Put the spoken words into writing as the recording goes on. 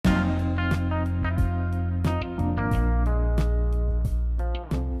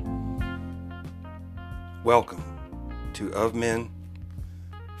Welcome to Of Men,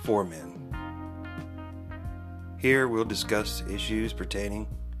 For Men. Here we'll discuss issues pertaining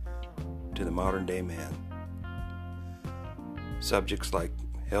to the modern day man. Subjects like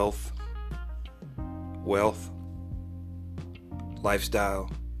health, wealth, lifestyle,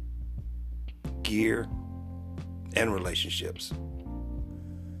 gear, and relationships.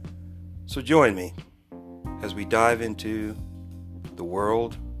 So join me as we dive into the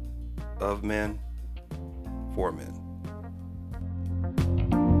world of men, for men.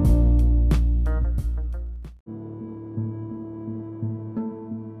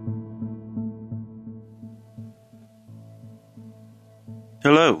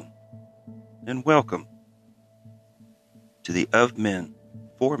 Hello, and welcome to the Of Men,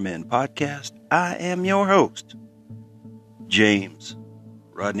 For Men podcast. I am your host, James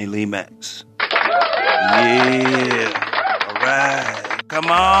Rodney Lee Max. Yeah, all right, come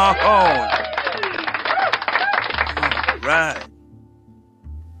on. Right.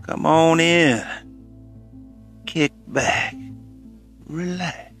 Come on in. Kick back.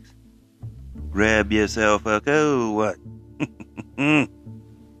 Relax. Grab yourself a cold one.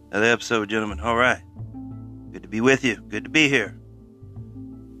 Another episode, gentlemen. All right. Good to be with you. Good to be here.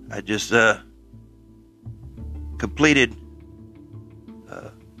 I just completed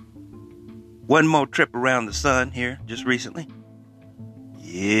one more trip around the sun here just recently.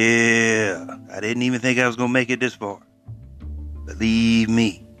 Yeah. I didn't even think I was going to make it this far. Believe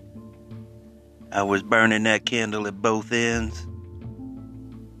me, I was burning that candle at both ends.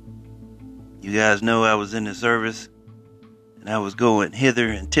 You guys know I was in the service, and I was going hither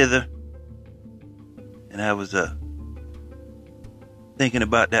and thither, and I was thinking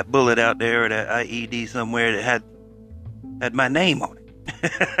about that bullet out there, or that IED somewhere that had my name on it.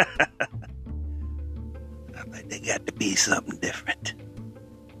 I'm like, there got to be something different.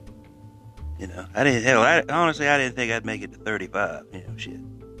 You know, honestly, I didn't think I'd make it to 35, shit.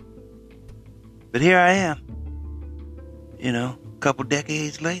 But here I am, a couple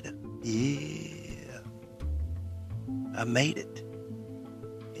decades later. Yeah. I made it.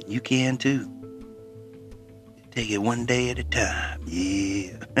 And you can too. Take it one day at a time.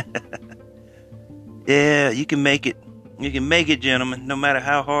 Yeah. Yeah, you can make it. You can make it, gentlemen, no matter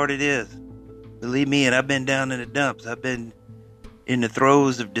how hard it is. Believe me, and I've been down in the dumps. I've been in the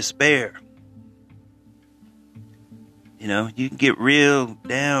throes of despair. You can get real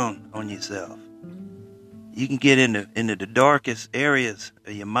down on yourself. You can get into the darkest areas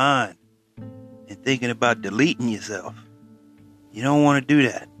of your mind and thinking about deleting yourself. You don't want to do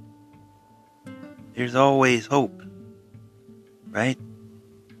that. There's always hope, right?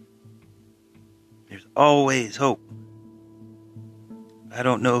 There's always hope. I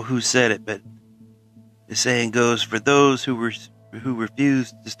don't know who said it, but the saying goes, for those who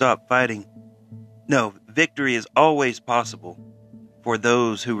refuse to stop fighting, no, victory is always possible for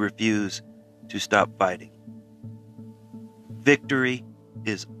those who refuse to stop fighting. Victory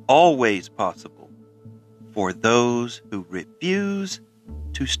is always possible for those who refuse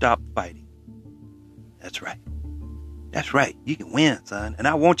to stop fighting. That's right. That's right. You can win, son. And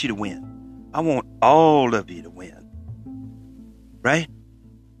I want you to win. I want all of you to win. Right?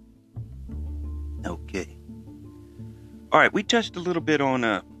 Okay. All right. We touched a little bit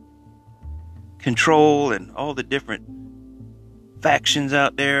on control and all the different factions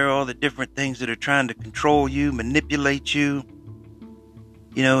out there, all the different things that are trying to control you, manipulate you,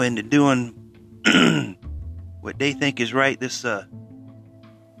 into doing what they think is right. This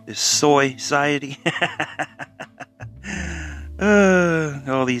soy society.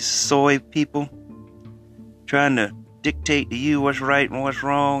 All these soy people trying to dictate to you what's right and what's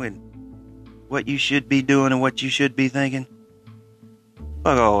wrong and what you should be doing and what you should be thinking.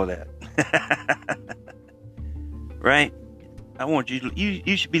 Fuck all of that. Right? I want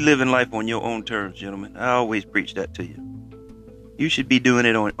you should be living life on your own terms, gentlemen. I always preach that to you. You should be doing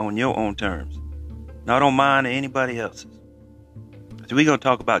it on your own terms, not on mine or anybody else's. So we're going to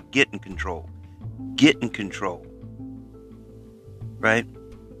talk about getting control. Getting control. Right?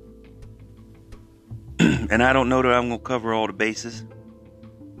 And I don't know that I'm going to cover all the bases,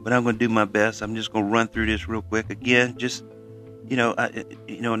 but I'm going to do my best. I'm just going to run through this real quick. Again, just,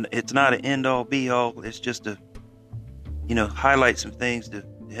 it's not an end-all, be-all. It's just to, highlight some things to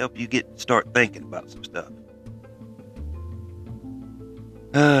help you start thinking about some stuff.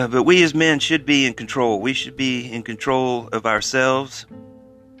 But we as men should be in control. We should be in control of ourselves,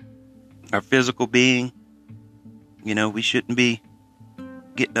 our physical being. We shouldn't be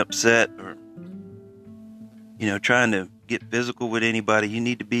getting upset or, trying to get physical with anybody. You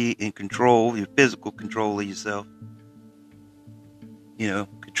need to be in control, your physical control of yourself.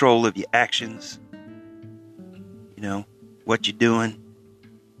 Control of your actions, You know, what you're doing,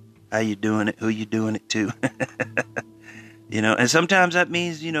 how you doing it, who you doing it to. You know, and sometimes that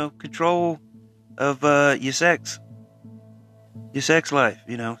means, you know, control of your sex life.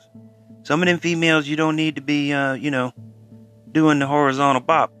 You know, some of them females you don't need to be, you know, doing the horizontal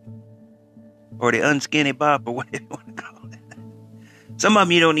bop or the unskinny bop or whatever you want to call it. Some of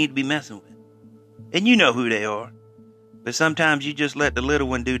them you don't need to be messing with, and you know who they are. But sometimes you just let the little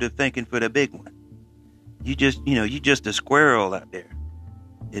one do the thinking for the big one. You just a squirrel out there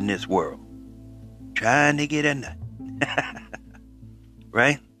in this world trying to get a nut.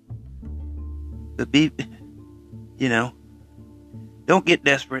 Right? But you know, don't get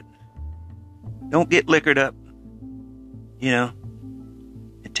desperate. Don't get liquored up, you know,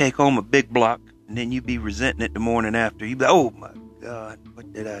 and take home a big block, and then you be resenting it the morning after. You be like, oh my God,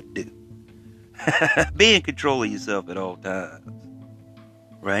 what did I do? Be in control of yourself at all times,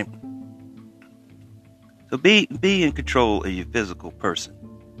 right? So be in control of your physical person,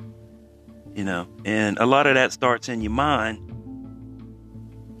 you know, and a lot of that starts in your mind.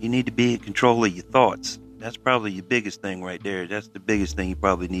 You need to be in control of your thoughts. That's probably your biggest thing right there. That's the biggest thing you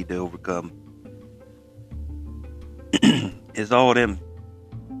probably need to overcome. Is all them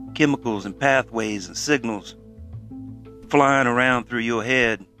chemicals and pathways and signals flying around through your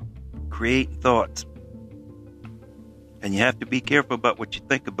head, creating thoughts. And you have to be careful about what you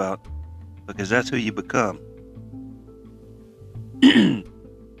think about, because that's who you become. You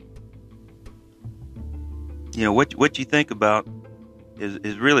know, what you think about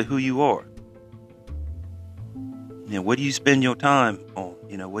is really who you are. You know, what do you spend your time on?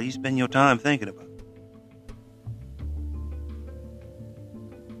 You know, what do you spend your time thinking about?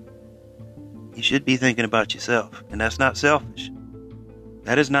 You should be thinking about yourself, and that's not selfish.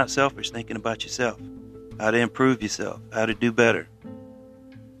 That is not selfish, thinking about yourself, how to improve yourself, how to do better.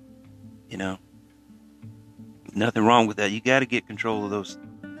 You know, nothing wrong with that. You got to get control of those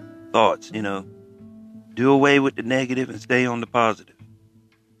thoughts, you know. Do away with the negative and stay on the positive.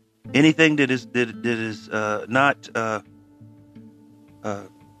 Anything that is not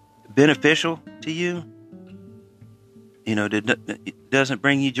beneficial to you, you know, that doesn't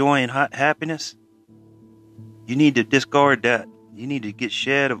bring you joy and happiness, you need to discard that. You need to get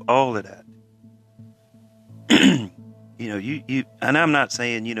shed of all of that. You know, you, and I'm not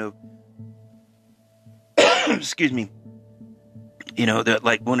saying, you know, excuse me, you know, that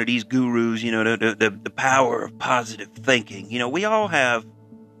like one of these gurus, you know, the power of positive thinking. You know, we all have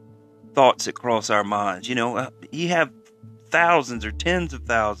thoughts that cross our minds. You know, you have thousands or tens of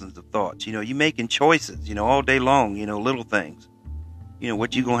thousands of thoughts. You know, you're making choices, you know, all day long, you know, little things. You know,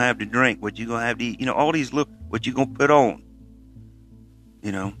 what you gonna have to drink, what you gonna have to eat, you know, all these little, what you gonna put on,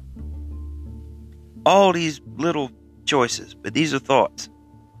 you know, all these little choices. But these are thoughts.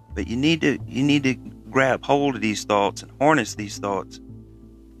 But you need to grab hold of these thoughts and harness these thoughts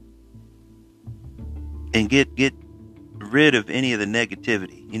and get rid of any of the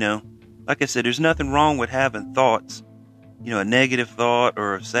negativity. You know, like I said, there's nothing wrong with having thoughts, you know, a negative thought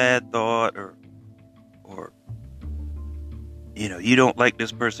or a sad thought or you know, you don't like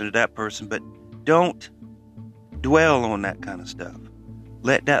this person or that person, but don't dwell on that kind of stuff.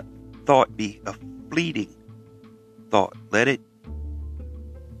 Let that thought be a fleeting thought. Let it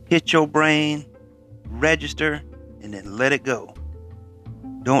hit your brain, register, and then let it go.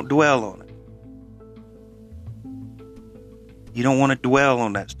 Don't dwell on it. You don't want to dwell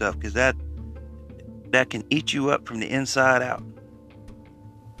on that stuff, because that can eat you up from the inside out.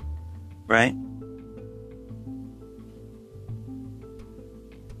 Right?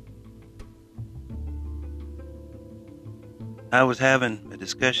 I was having a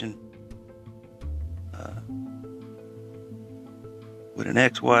discussion with an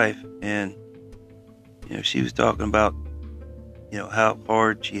ex-wife, and you know, she was talking about, you know, how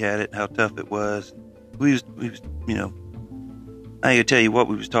hard she had it, how tough it was. We was, you know, I ain't gonna tell you what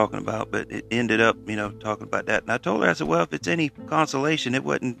we was talking about, but it ended up, you know, talking about that. And I told her, I said, well, if it's any consolation, it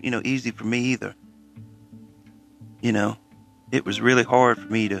wasn't, you know, easy for me either. You know, it was really hard for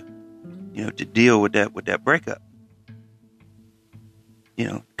me to, you know, to deal with that breakup. You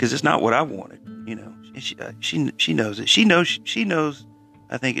know, because it's not what I wanted. You know, she knows it. She knows.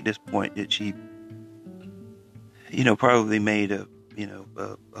 I think at this point that she, you know, probably made a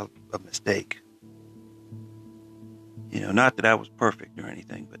mistake. You know, not that I was perfect or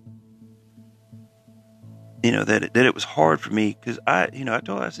anything, but you know that it was hard for me, because I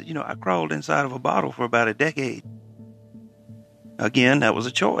told her, I said, you know, I crawled inside of a bottle for about a decade. Again, that was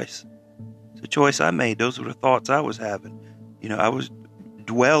a choice. It's a choice I made. Those were the thoughts I was having. You know, I was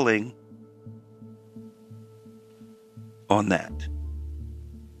dwelling on that,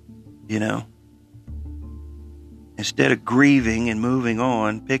 you know, instead of grieving and moving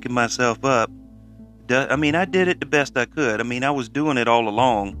on, picking myself up. I mean, I did it the best I could. I mean, I was doing it all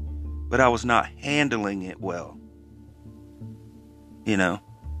along, but I was not handling it well. You know,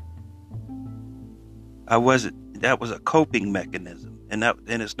 that was a coping mechanism, and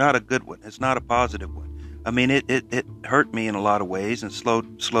it's not a good one. It's not a positive one. I mean, it hurt me in a lot of ways and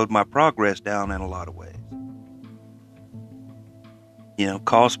slowed my progress down in a lot of ways. You know,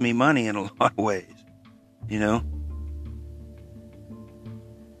 cost me money in a lot of ways, you know.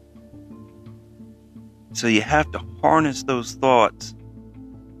 So you have to harness those thoughts,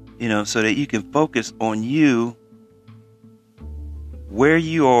 you know, so that you can focus on you, where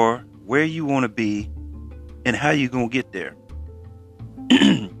you are, where you want to be, and how you're going to get there.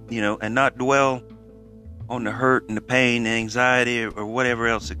 You know, and not dwell on the hurt and the pain, the anxiety, or whatever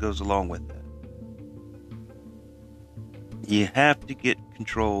else that goes along with that. You have to get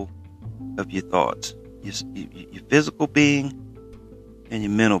control of your thoughts, your physical being and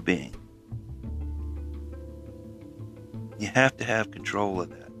your mental being. You have to have control of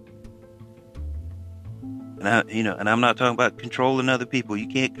that. And I'm not talking about controlling other people. You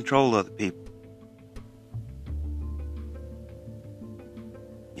can't control other people.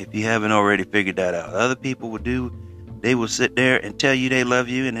 If you haven't already figured that out, other people they will sit there and tell you they love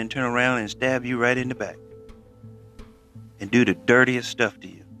you and then turn around and stab you right in the back and do the dirtiest stuff to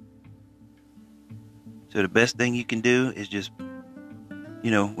you. So the best thing you can do is just,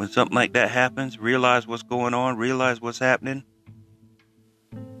 you know, when something like that happens, realize what's going on, realize what's happening,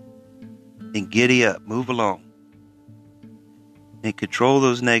 and giddy up, move along, and control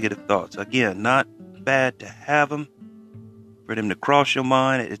those negative thoughts. Again, not bad to have them, for them to cross your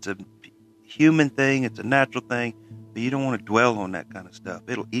mind. It's a human thing, it's a natural thing, but you don't want to dwell on that kind of stuff.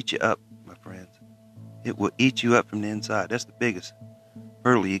 It'll eat you up, my friends. It will eat you up from the inside. That's the biggest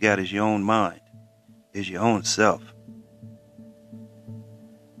hurdle you got, is your own mind, is your own self.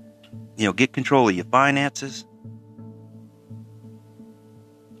 You know, get control of your finances.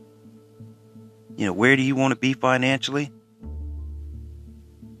 You know, where do you want to be financially?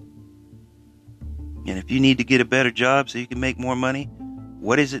 And if you need to get a better job so you can make more money,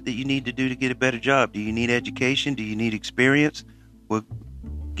 what is it that you need to do to get a better job? Do you need education? Do you need experience? Well,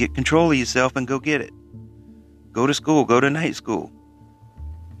 get control of yourself and go get it. Go to school, go to night school.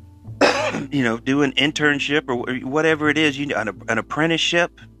 You know, do an internship or whatever it is, an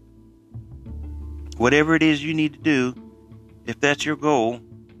apprenticeship. Whatever it is you need to do, if that's your goal,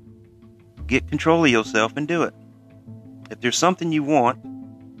 get control of yourself and do it. If there's something you want,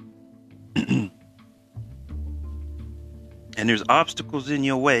 and there's obstacles in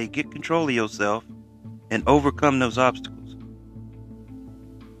your way, get control of yourself and overcome those obstacles.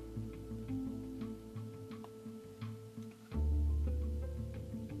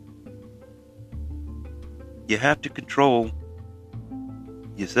 You have to control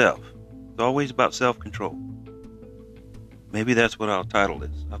yourself. It's always about self-control. Maybe that's what I'll title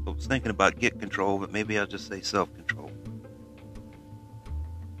this. I was thinking about get control, but maybe I'll just say self-control.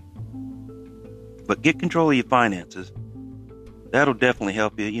 But get control of your finances. That'll definitely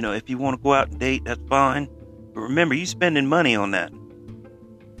help you. You know, if you want to go out and date, that's fine. But remember, you're spending money on that.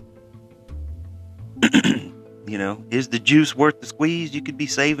 You know, is the juice worth the squeeze? You could be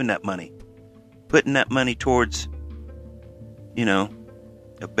saving that money. Putting that money towards, you know,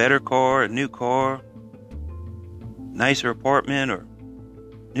 a better car, a new car, nicer apartment, or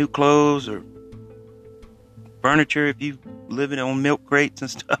new clothes, or furniture if you living on milk crates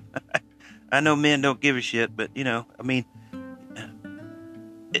and stuff. I know men don't give a shit, but, you know, I mean,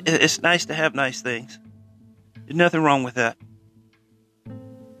 it's nice to have nice things. There's nothing wrong with that.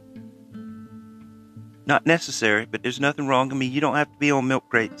 Not necessary, but there's nothing wrong. I mean, you don't have to be on milk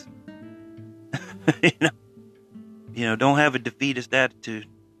crates. You know, don't have a defeatist attitude.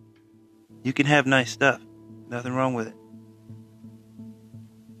 You can have nice stuff. Nothing wrong with it.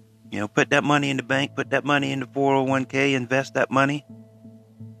 You know, put that money in the bank, put that money in the 401k, invest that money,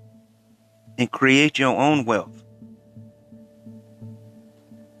 and create your own wealth.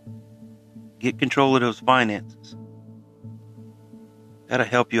 Get control of those finances. That'll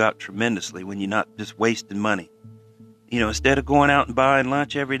help you out tremendously when you're not just wasting money. You know, instead of going out and buying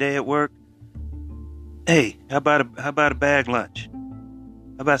lunch every day at work, hey, how about a bag lunch?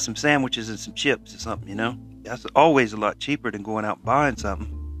 How about some sandwiches and some chips or something, you know? That's always a lot cheaper than going out and buying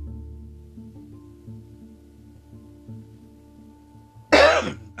something.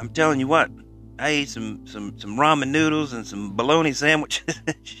 I'm telling you what, I ate some ramen noodles and some bologna sandwiches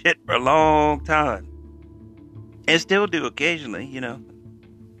and shit for a long time. And still do occasionally, you know.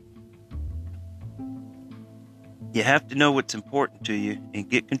 You have to know what's important to you and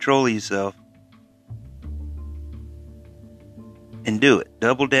get control of yourself. and do it.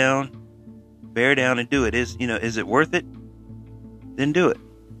 Double down, bear down, and do it. Is it worth it? Then do it.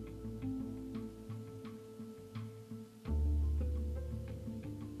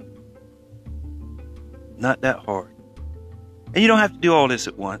 Not that hard. And you don't have to do all this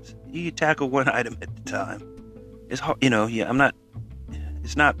at once. You can tackle one item at a time. It's hard,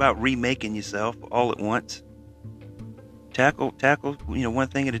 it's not about remaking yourself all at once. Tackle, one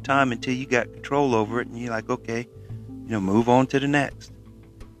thing at a time until you got control over it and you're like, okay, move on to the next.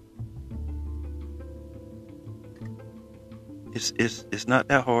 It's not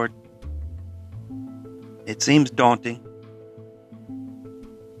that hard. It seems daunting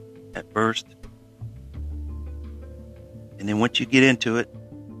at first. And then once you get into it,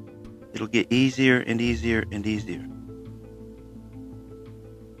 it'll get easier and easier and easier.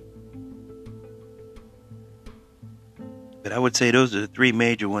 But I would say those are the three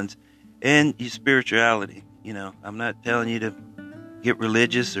major ones. And your spirituality. I'm not telling you to get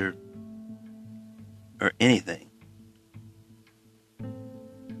religious or anything.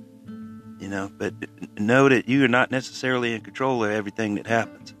 But know that you are not necessarily in control of everything that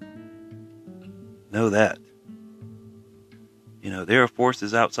happens. Know that. There are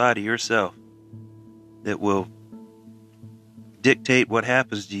forces outside of yourself that will dictate what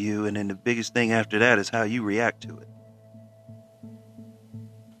happens to you, and then the biggest thing after that is how you react to it.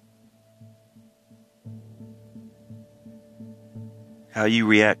 How you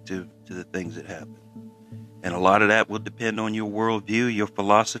react to the things that happen. And a lot of that will depend on your worldview, your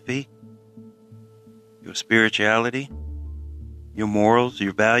philosophy, your spirituality, your morals,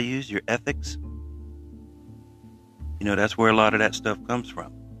 your values, your ethics. That's where a lot of that stuff comes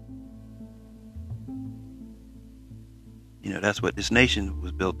from. That's what this nation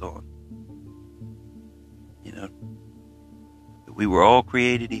was built on. We were all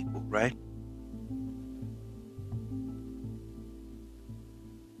created equal, right?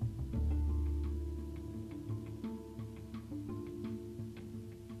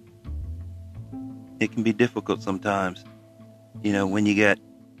 It can be difficult sometimes, when you got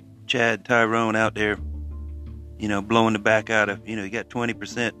Chad Tyrone out there, blowing the back out of, you got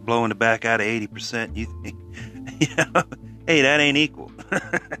 20% blowing the back out of 80%. You think, hey, that ain't equal.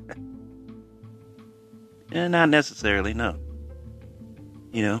 And not necessarily, no.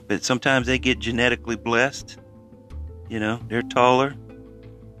 But sometimes they get genetically blessed. They're taller,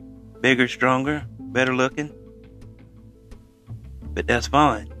 bigger, stronger, better looking. But that's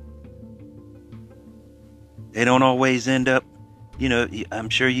fine. They don't always end up, I'm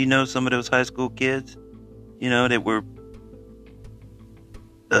sure some of those high school kids, that were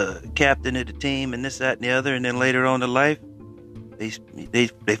captain of the team and this, that, and the other, and then later on in life,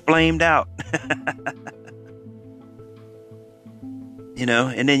 they flamed out.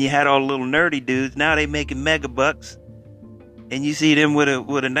 And then you had all the little nerdy dudes. Now they making mega bucks, and you see them with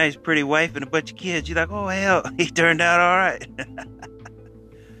a nice, pretty wife and a bunch of kids. You're like, oh hell, he turned out all right.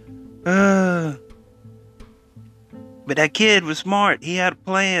 But that kid was smart. He had a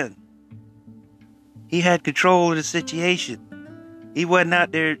plan. He had control of the situation. He wasn't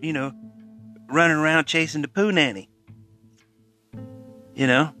out there, running around chasing the poo nanny.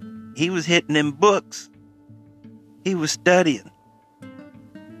 He was hitting them books. He was studying.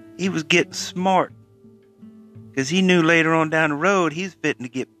 He was getting smart. Because he knew later on down the road, he's fitting to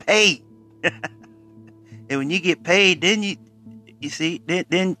get paid. And when you get paid, then you see,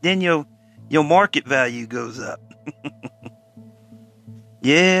 then your market value goes up.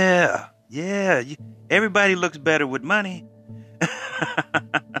 Yeah. Everybody looks better with money.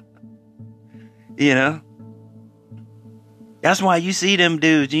 That's why you see them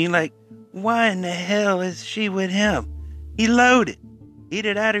dudes and you're like, why in the hell is she with him? He loaded.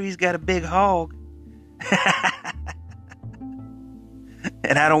 Either that or he's got a big hog.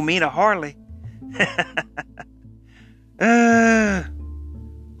 And I don't mean a Harley.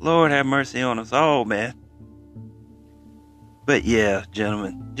 Lord have mercy on us all, man. But yeah,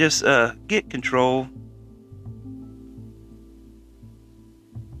 gentlemen, just get control.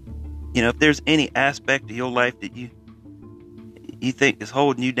 If there's any aspect of your life that you think is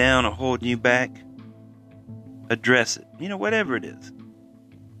holding you down or holding you back, address it. Whatever it is.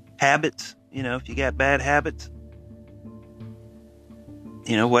 Habits, if you got bad habits,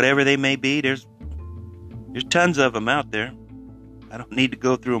 whatever they may be, there's tons of them out there. I don't need to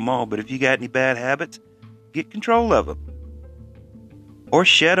go through them all, but if you got any bad habits, get control of them. Or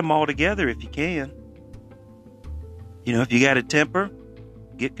shed them all together if you can. If you got a temper,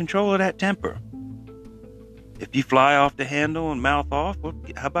 get control of that temper. If you fly off the handle and mouth off, well,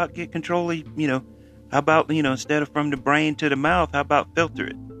 how about get control of, how about, instead of from the brain to the mouth, how about filter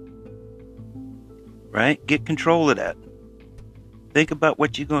it? Right? Get control of that. Think about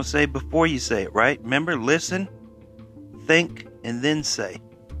what you're going to say before you say it, right? Remember, listen, think, and then say.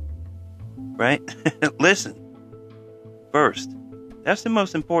 Right? Listen first. That's the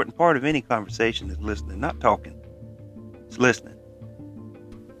most important part of any conversation, is listening, not talking. It's listening.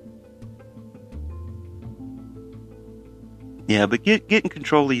 Yeah, but get in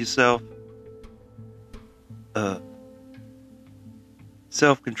control of yourself.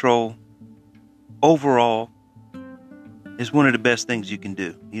 Self-control overall is one of the best things you can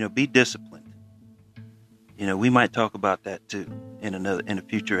do. Be disciplined. We might talk about that too in a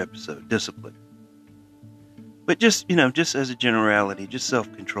future episode. Discipline. But just as a generality, just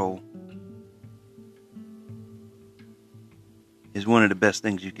self-control is one of the best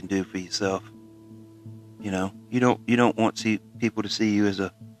things you can do for yourself. You don't want people to see you as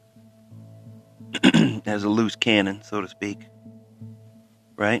a as a loose cannon, so to speak.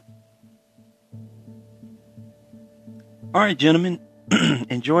 Right? All right, gentlemen,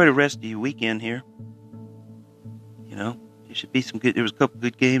 enjoy the rest of your weekend here. There should be there was a couple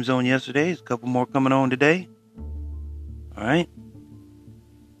good games on yesterday. There's a couple more coming on today. All right.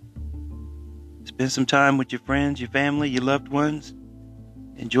 Spend some time with your friends, your family, your loved ones.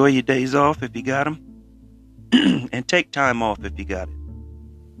 Enjoy your days off if you got them. And take time off if you got it.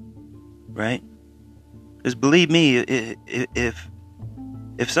 Right? Because believe me, if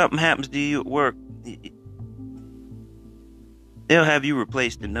something happens to you at work, they'll have you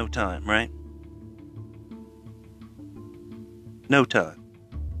replaced in no time, right? No time.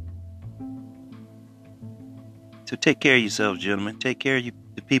 So take care of yourselves, gentlemen. Take care of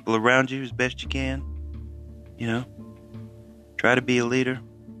the people around you as best you can. Try to be a leader.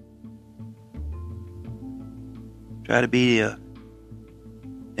 Try to be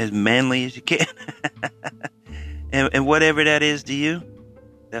as manly as you can. and whatever that is to you,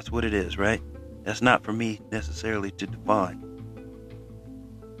 that's what it is, right? That's not for me necessarily to define.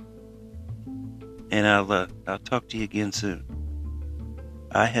 And I'll talk to you again soon.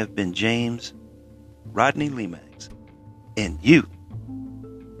 I have been James Rodney Lemax, and you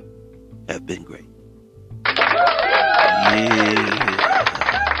have been great.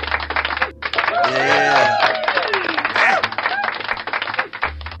 Yeah.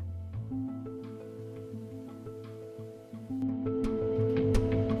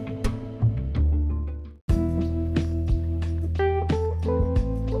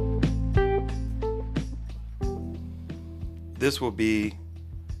 This will be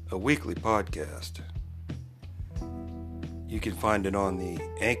a weekly podcast. You can find it on the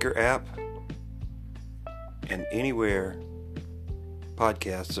Anchor app and anywhere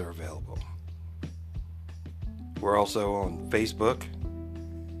podcasts are available. We're also on Facebook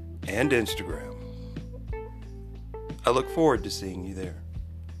and Instagram. I look forward to seeing you there.